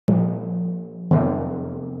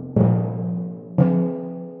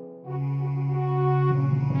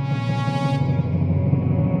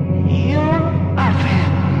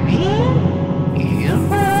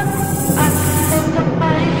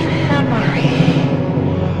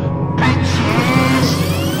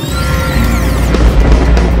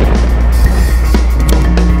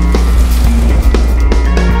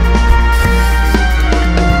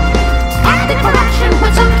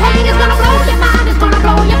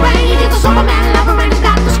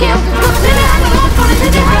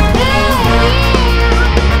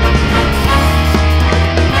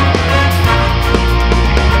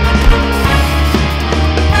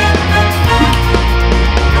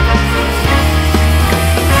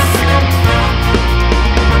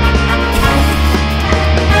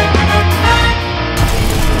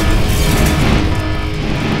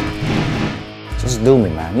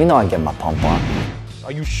know I get my pump on.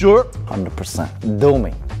 Are you sure? 100%. Do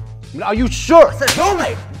me. Are you sure? I said do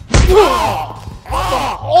me!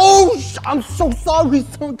 Oh, I'm so sorry,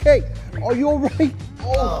 Sung Kang. Are you alright?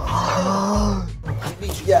 Oh.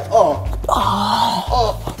 Yeah, oh,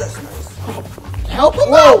 that's nice. Help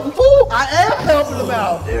him out, fool! I am helping him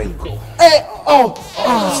out. There you go. Hey,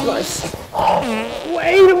 that's nice.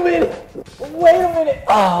 Wait a minute.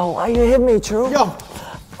 Oh, why you hit me, True? Yo,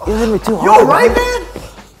 You hit me too hard. you alright, man?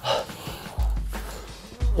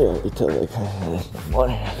 Yeah, you took like one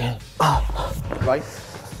again. Right?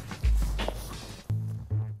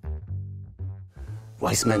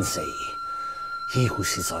 Wise men say, he who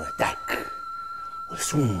sits on a deck will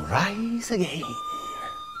soon rise again.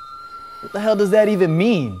 What the hell does that even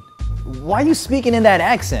mean? Why are you speaking in that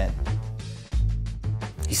accent?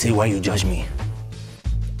 He say, why you judge me?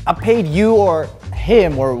 I paid you or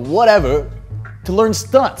him or whatever to learn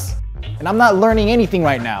stunts. And I'm not learning anything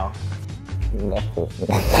right now.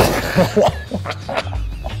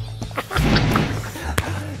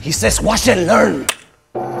 He says, watch and learn.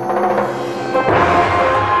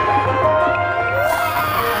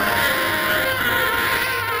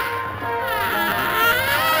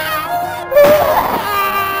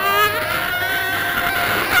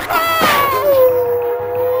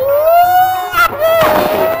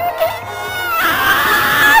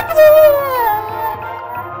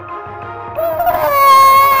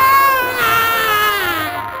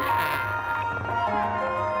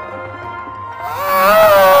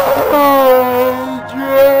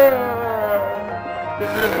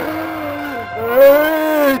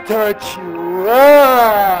 Touch you.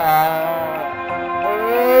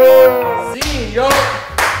 See, yo.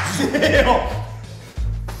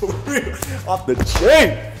 For real. Off the chain.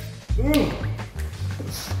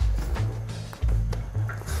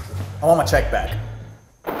 I want my check back.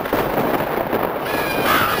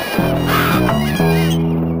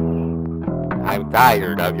 I'm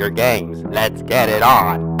tired of your games. Let's get it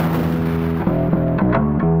on.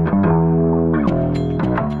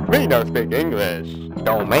 We don't speak English.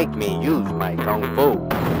 Don't make me use my kung fu.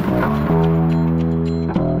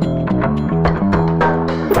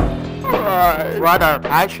 Brother,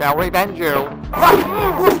 I shall revenge you.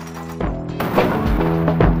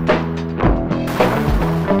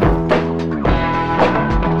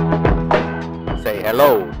 Say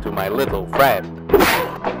hello to my little friend.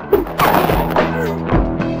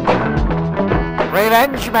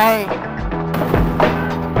 Revenge me!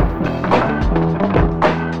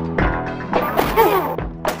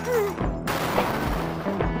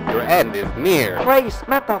 Your end is near. Face,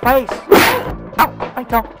 metal face! Ow, I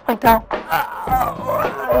don't.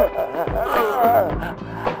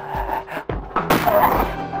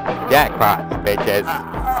 Jackpot, bitches.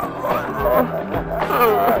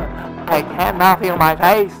 I cannot feel my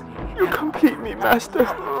face. You complete me, master.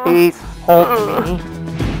 Please hold me.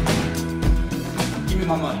 Give me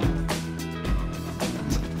my money.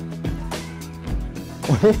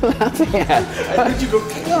 What are you laughing at? I think you go.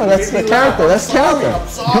 No, that's the character. That's the character. I'm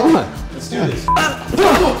sorry. Come on. Let's do this.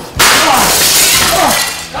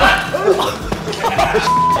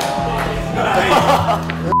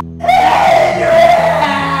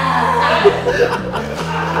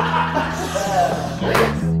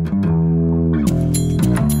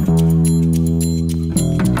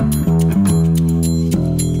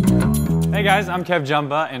 Hey guys, I'm Kev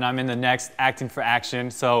Jumba and I'm in the next Acting for Action,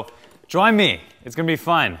 so join me. It's gonna be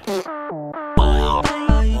fun.